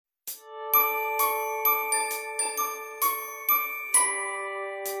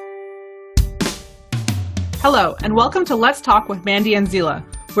Hello, and welcome to Let's Talk with Mandy and Zila,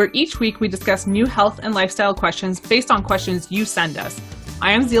 where each week we discuss new health and lifestyle questions based on questions you send us.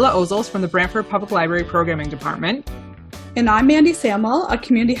 I am Zila Ozels from the Brantford Public Library Programming Department. And I'm Mandy Samuel, a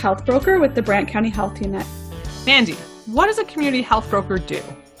community health broker with the Brant County Health Unit. Mandy, what does a community health broker do?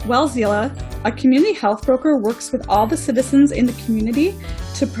 Well, Zila, a community health broker works with all the citizens in the community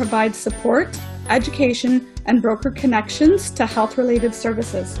to provide support, education, and broker connections to health-related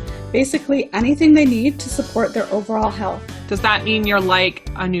services. Basically, anything they need to support their overall health. Does that mean you're like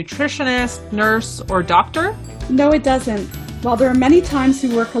a nutritionist, nurse, or doctor? No, it doesn't. While there are many times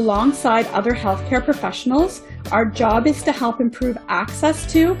we work alongside other healthcare professionals, our job is to help improve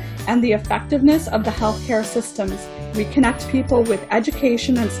access to and the effectiveness of the healthcare systems. We connect people with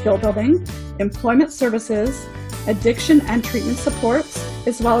education and skill building, employment services, addiction and treatment supports,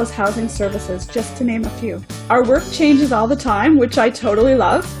 as well as housing services, just to name a few. Our work changes all the time, which I totally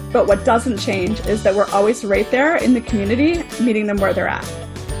love, but what doesn't change is that we're always right there in the community, meeting them where they're at.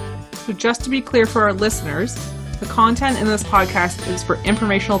 So just to be clear for our listeners, the content in this podcast is for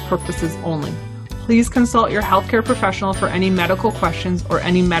informational purposes only. Please consult your healthcare professional for any medical questions or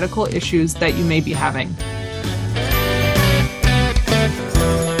any medical issues that you may be having.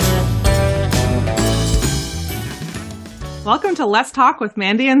 Welcome to Let's Talk with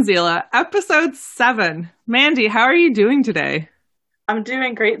Mandy and Zila, episode 7. Mandy, how are you doing today? I'm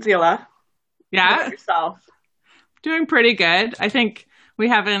doing great, Zila. Yeah? How about yourself? Doing pretty good. I think we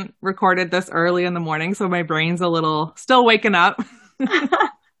haven't recorded this early in the morning, so my brain's a little still waking up.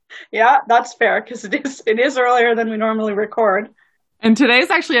 Yeah, that's fair, because it is earlier than we normally record. And today's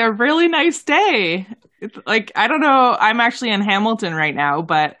actually a really nice day. It's like, I don't know, I'm actually in Hamilton right now,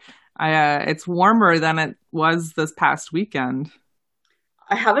 but it's warmer than it was this past weekend.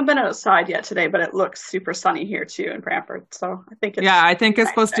 I haven't been outside yet today, but it looks super sunny here too in Brantford. So I think it's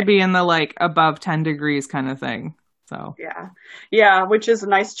supposed to be in the like above 10 degrees kind of thing. So yeah, which is a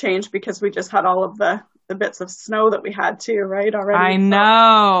nice change because we just had all of the bits of snow that we had too, right? Already. I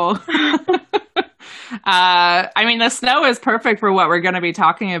know. I mean, the snow is perfect for what we're going to be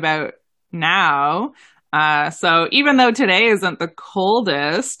talking about now. So even though today isn't the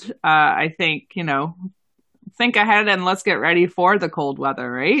coldest, I think, think ahead and let's get ready for the cold weather,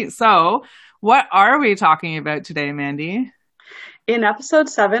 right? So what are we talking about today, Mandy? In episode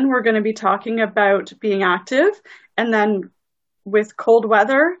 7, we're going to be talking about being active. And then with cold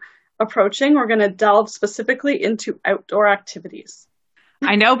weather approaching, we're going to delve specifically into outdoor activities.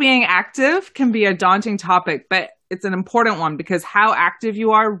 I know being active can be a daunting topic, but it's an important one because how active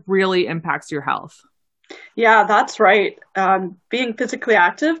you are really impacts your health. Yeah, that's right. Being physically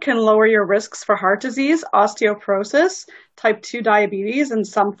active can lower your risks for heart disease, osteoporosis, type 2 diabetes, and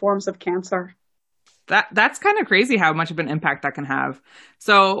some forms of cancer. That's kind of crazy how much of an impact that can have.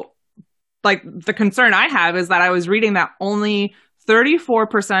 So, like, the concern I have is that I was reading that only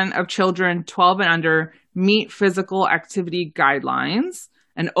 34% of children 12 and under meet physical activity guidelines.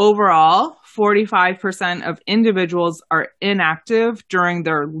 And overall, 45% of individuals are inactive during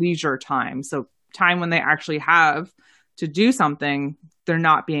their leisure time. So time when they actually have to do something, they're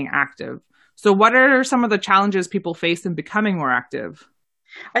not being active. So what are some of the challenges people face in becoming more active?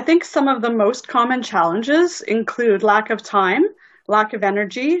 I think some of the most common challenges include lack of time, lack of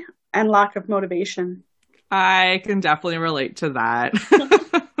energy, and lack of motivation. I can definitely relate to that.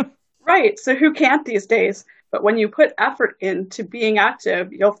 Right. So who can't these days? But when you put effort into being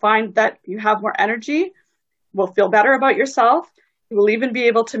active, you'll find that you have more energy, will feel better about yourself. You will even be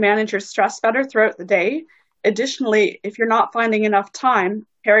able to manage your stress better throughout the day. Additionally, if you're not finding enough time,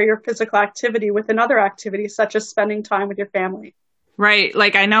 pair your physical activity with another activity, such as spending time with your family. Right.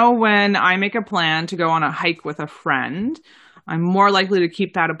 Like I know when I make a plan to go on a hike with a friend, I'm more likely to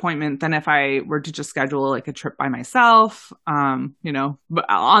keep that appointment than if I were to just schedule like a trip by myself. But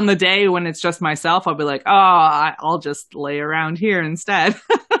on the day when it's just myself, I'll be like, I'll just lay around here instead.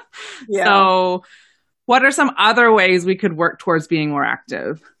 Yeah. So what are some other ways we could work towards being more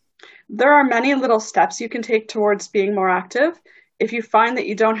active? There are many little steps you can take towards being more active. If you find that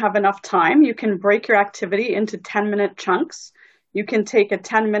you don't have enough time, you can break your activity into 10-minute chunks. You can take a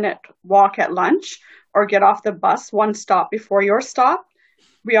 10-minute walk at lunch or get off the bus one stop before your stop.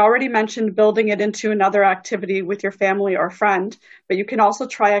 We already mentioned building it into another activity with your family or friend, but you can also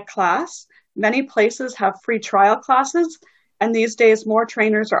try a class. Many places have free trial classes, and these days more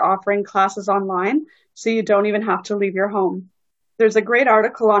trainers are offering classes online, so you don't even have to leave your home. There's a great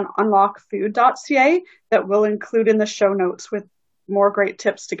article on unlockfood.ca that we'll include in the show notes with more great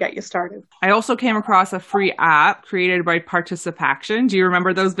tips to get you started. I also came across a free app created by Participaction. Do you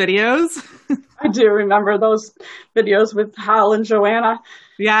remember those videos? I do remember those videos with Hal and Joanna.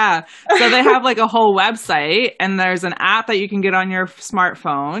 Yeah. So they have like a whole website, and there's an app that you can get on your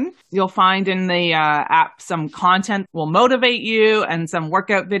smartphone. You'll find in the app some content will motivate you and some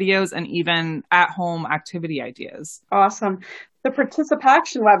workout videos and even at-home activity ideas. Awesome. The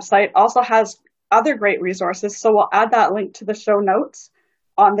Participaction website also has other great resources, so we'll add that link to the show notes.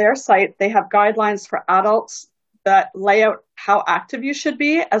 On their site, they have guidelines for adults that lay out how active you should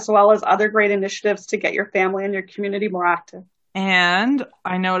be, as well as other great initiatives to get your family and your community more active. And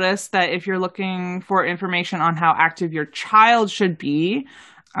I noticed that if you're looking for information on how active your child should be,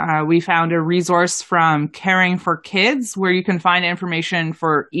 we found a resource from Caring for Kids where you can find information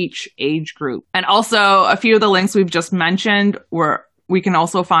for each age group. And also a few of the links we've just mentioned we can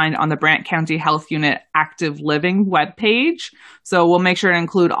also find on the Brant County Health Unit Active Living webpage. So we'll make sure to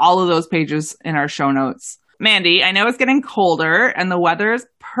include all of those pages in our show notes. Mandy, I know it's getting colder and the weather is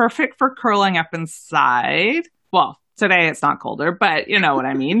perfect for curling up inside. Well, today it's not colder, but you know what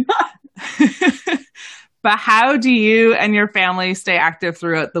I mean. But how do you and your family stay active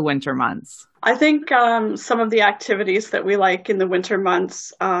throughout the winter months? I think some of the activities that we like in the winter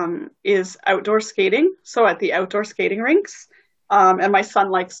months is outdoor skating. So at the outdoor skating rinks, and my son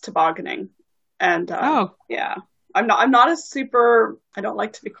likes tobogganing. And yeah, I don't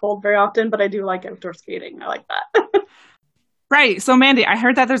like to be cold very often, but I do like outdoor skating. I like that. Right. So Mandy, I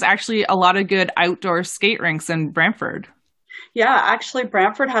heard that there's actually a lot of good outdoor skate rinks in Brantford. Yeah, actually,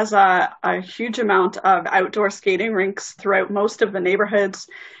 Brantford has a huge amount of outdoor skating rinks throughout most of the neighborhoods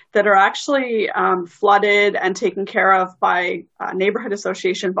that are actually flooded and taken care of by neighborhood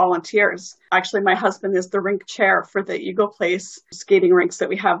association volunteers. Actually, my husband is the rink chair for the Eagle Place skating rinks that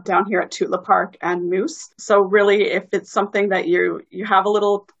we have down here at Tootla Park and Moose. So really, if it's something that you have a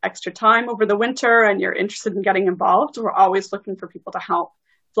little extra time over the winter and you're interested in getting involved, we're always looking for people to help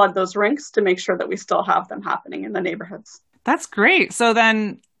flood those rinks to make sure that we still have them happening in the neighborhoods. That's great. So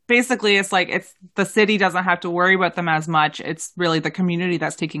then basically it's the city doesn't have to worry about them as much. It's really the community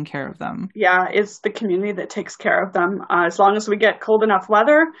that's taking care of them. Yeah, it's the community that takes care of them. As long as we get cold enough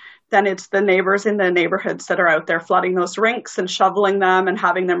weather, then it's the neighbors in the neighborhoods that are out there flooding those rinks and shoveling them and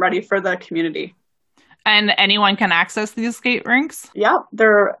having them ready for the community. And anyone can access these skate rinks? Yeah,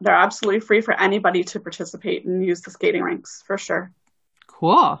 they're absolutely free for anybody to participate and use the skating rinks, for sure.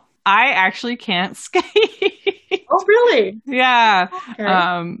 Cool. I actually can't skate. Oh, really? Yeah.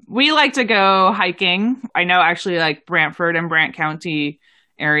 Okay. We like to go hiking. I know actually like Brantford and Brant County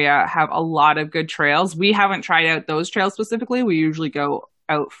area have a lot of good trails. We haven't tried out those trails specifically. We usually go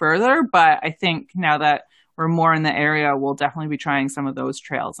out further, but I think now that we're more in the area, we'll definitely be trying some of those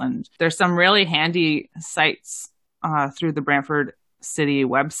trails. And there's some really handy sites through the Brantford City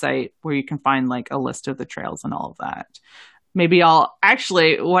website where you can find like a list of the trails and all of that. Maybe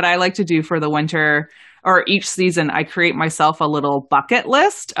what I like to do for the winter or each season, I create myself a little bucket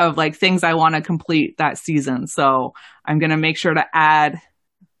list of like things I want to complete that season. So I'm going to make sure to add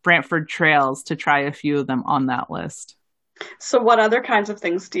Brantford trails to try a few of them on that list. So what other kinds of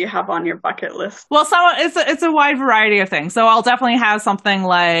things do you have on your bucket list? Well, it's a wide variety of things. So I'll definitely have something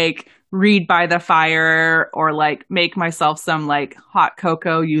like read by the fire or like make myself some like hot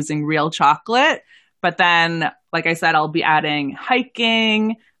cocoa using real chocolate. But then, like I said, I'll be adding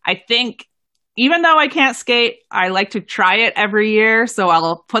hiking. I think even though I can't skate, I like to try it every year. So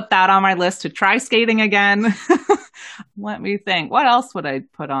I'll put that on my list to try skating again. Let me think. What else would I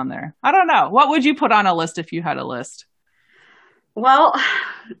put on there? I don't know. What would you put on a list if you had a list? Well,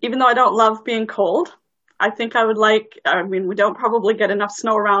 even though I don't love being cold, I think we don't probably get enough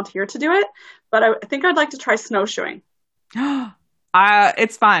snow around here to do it, but I think I'd like to try snowshoeing.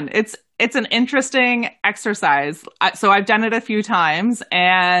 It's fun. It's an interesting exercise. So I've done it a few times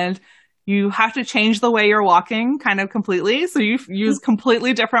and you have to change the way you're walking kind of completely. So you use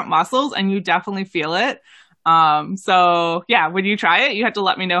completely different muscles and you definitely feel it. So yeah, when you try it, you have to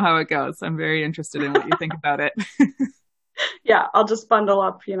let me know how it goes. I'm very interested in what you think about it. Yeah, I'll just bundle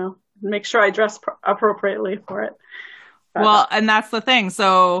up, make sure I dress appropriately for it. Well, and that's the thing.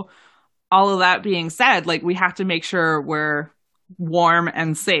 So all of that being said, like we have to make sure we're warm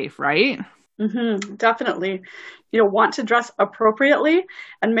and safe, right? Mm-hmm, definitely. Want to dress appropriately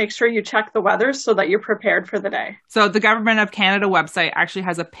and make sure you check the weather so that you're prepared for the day. So the Government of Canada website actually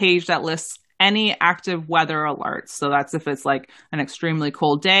has a page that lists any active weather alerts. So that's if it's like an extremely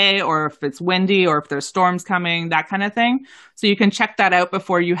cold day or if it's windy or if there's storms coming, that kind of thing. So you can check that out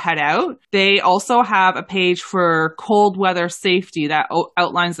before you head out. They also have a page for cold weather safety that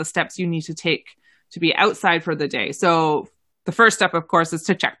outlines the steps you need to take to be outside for the day. So the first step, of course, is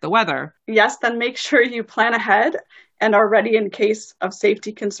to check the weather. Yes, then make sure you plan ahead and are ready in case of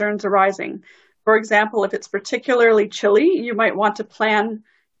safety concerns arising. For example, if it's particularly chilly, you might want to plan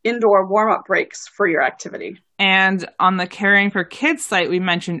indoor warm-up breaks for your activity. And on the Caring for Kids site we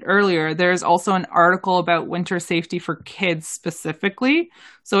mentioned earlier, there's also an article about winter safety for kids specifically.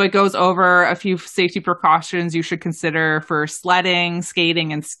 So it goes over a few safety precautions you should consider for sledding,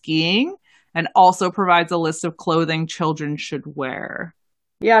 skating, and skiing, and also provides a list of clothing children should wear.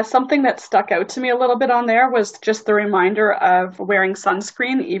 Yeah, something that stuck out to me a little bit on there was just the reminder of wearing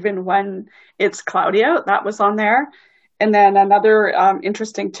sunscreen even when it's cloudy out. That was on there. And then another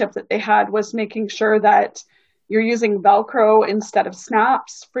interesting tip that they had was making sure that you're using Velcro instead of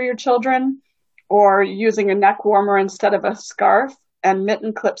snaps for your children, or using a neck warmer instead of a scarf, and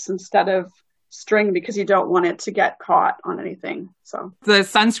mitten clips instead of string, because you don't want it to get caught on anything. So the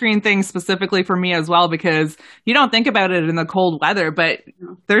sunscreen thing specifically for me as well, because you don't think about it in the cold weather, but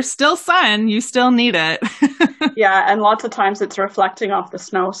there's still sun. You still need it. Yeah, and lots of times it's reflecting off the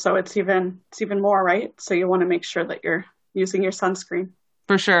snow, so it's even more, right? So you want to make sure that you're using your sunscreen.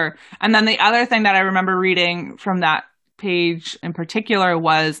 For sure. And then the other thing that I remember reading from that page in particular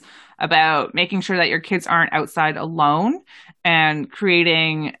was about making sure that your kids aren't outside alone, and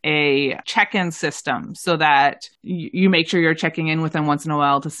creating a check-in system so that you make sure you're checking in with them once in a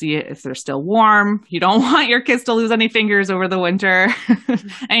while to see if they're still warm. You don't want your kids to lose any fingers over the winter.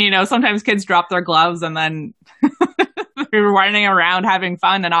 And, sometimes kids drop their gloves and then they're running around having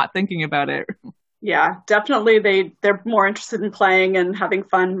fun and not thinking about it. Yeah, definitely. They're more interested in playing and having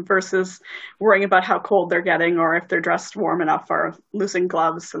fun versus worrying about how cold they're getting or if they're dressed warm enough or losing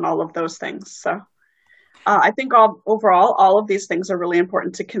gloves and all of those things. So I think overall, all of these things are really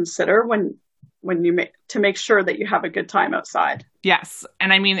important to consider when to make sure that you have a good time outside. Yes.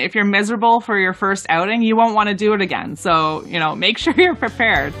 And I mean, if you're miserable for your first outing, you won't want to do it again. So, make sure you're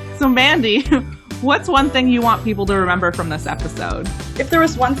prepared. So Mandy, what's one thing you want people to remember from this episode? If there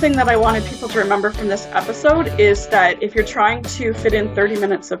was one thing that I wanted people to remember from this episode, is that if you're trying to fit in 30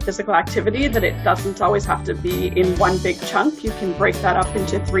 minutes of physical activity, that it doesn't always have to be in one big chunk. You can break that up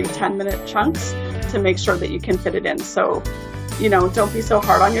into 3 10-minute chunks to make sure that you can fit it in. So, don't be so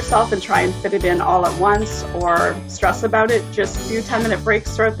hard on yourself and try and fit it in all at once or stress about it. Just do 10-minute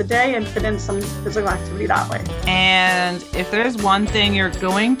breaks throughout the day and fit in some physical activity that way. And if there's one thing you're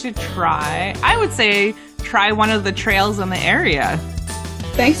going to try, I would say try one of the trails in the area.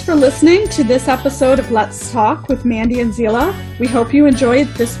 Thanks for listening to this episode of Let's Talk with Mandy and Zila. We hope you enjoyed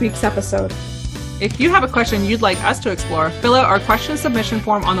this week's episode. If you have a question you'd like us to explore, fill out our question submission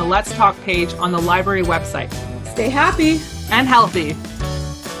form on the Let's Talk page on the library website. Stay happy and healthy.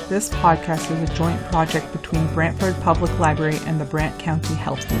 This podcast is a joint project between Brantford Public Library and the Brant County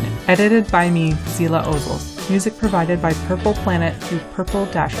Health Unit. Edited by me, Zila Ozels. Music provided by Purple Planet through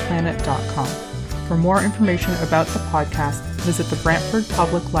purple-planet.com. For more information about the podcast, visit the Brantford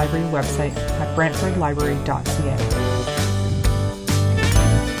Public Library website at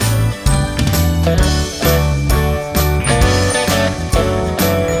brantfordlibrary.ca.